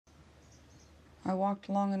I walked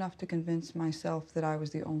long enough to convince myself that I was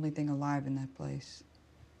the only thing alive in that place.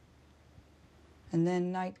 And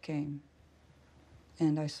then night came,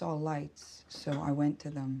 and I saw lights, so I went to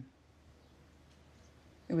them.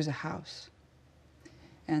 It was a house,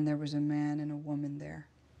 and there was a man and a woman there.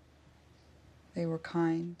 They were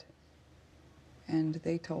kind, and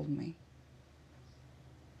they told me.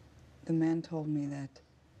 The man told me that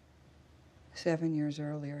 7 years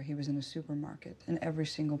earlier he was in a supermarket, and every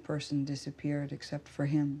single person disappeared except for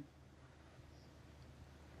him.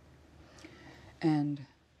 And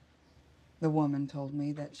the woman told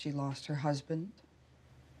me that she lost her husband,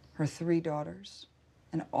 her 3 daughters,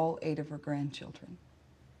 and all 8 of her grandchildren.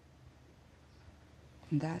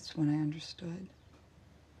 And that's when I understood.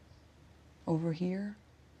 Over here,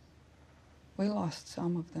 we lost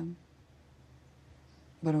some of them.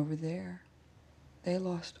 But over there, they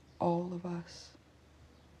lost all of us.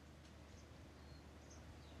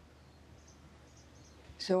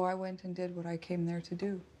 So I went and did what I came there to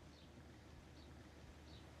do.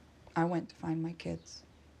 I went to find my kids.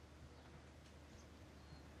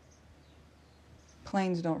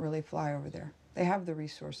 Planes don't really fly over there. They have the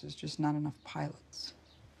resources, just not enough pilots.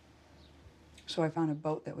 So I found a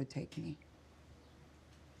boat that would take me.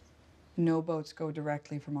 No boats go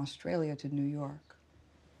directly from Australia to New York.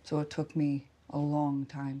 So it took me a long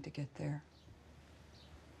time to get there.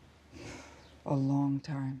 A long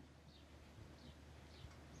time.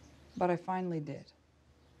 But I finally did.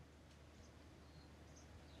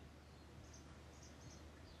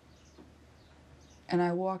 And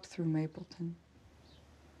I walked through Mapleton.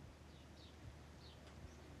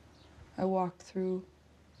 I walked through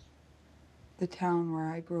the town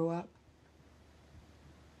where I grew up,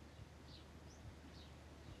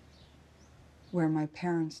 where my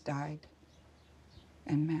parents died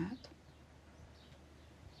and Matt,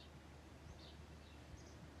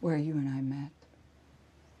 where you and I met.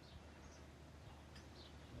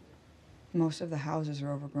 Most of the houses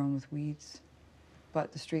are overgrown with weeds,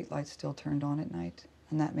 but the street lights still turned on at night,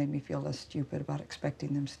 and that made me feel less stupid about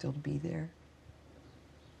expecting them still to be there.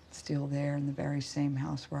 Still there in the very same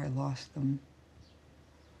house where I lost them.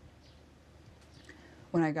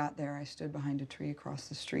 When I got there, I stood behind a tree across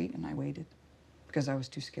the street and I waited because I was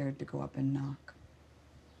too scared to go up and knock.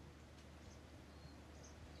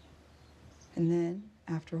 And then,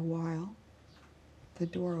 after a while, the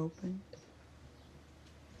door opened.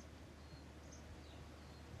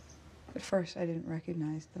 At first, I didn't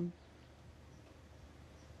recognize them.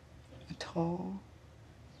 A tall,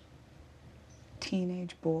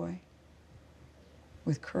 teenage boy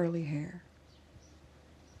with curly hair.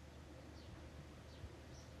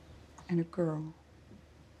 And a girl,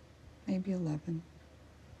 maybe 11.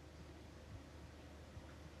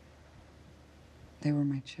 They were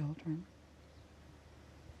my children.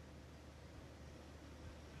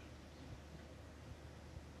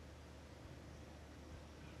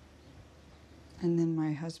 And then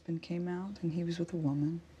my husband came out, and he was with a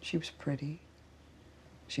woman. She was pretty.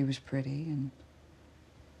 She was pretty, and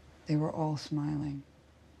they were all smiling.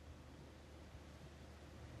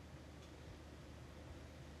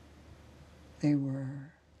 They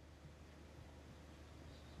were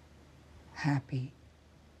happy.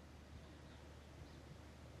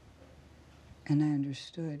 And I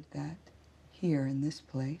understood that here in this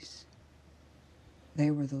place, they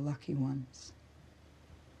were the lucky ones.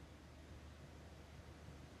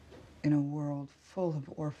 In a world full of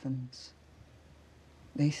orphans,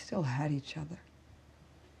 they still had each other.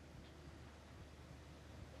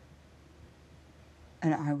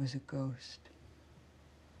 And I was a ghost.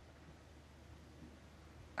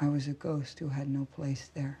 I was a ghost who had no place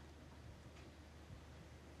there.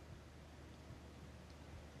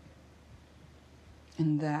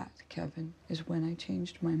 And that, Kevin, is when I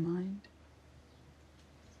changed my mind.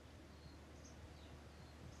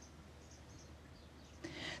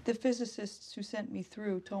 The physicists who sent me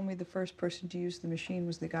through told me the first person to use the machine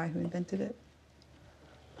was the guy who invented it.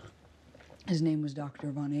 His name was Dr.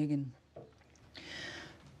 Von Hagen.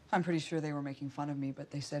 I'm pretty sure they were making fun of me, but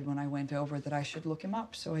they said when I went over that I should look him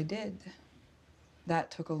up, so I did. That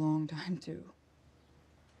took a long time, too.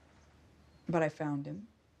 But I found him.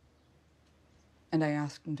 And I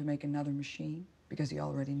asked him to make another machine, because he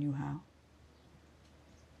already knew how.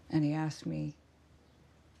 And he asked me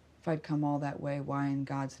if I'd come all that way, why in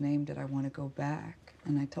God's name did I want to go back?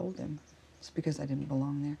 And I told him it's because I didn't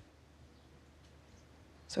belong there.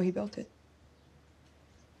 So he built it.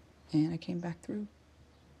 And I came back through.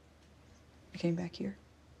 I came back here.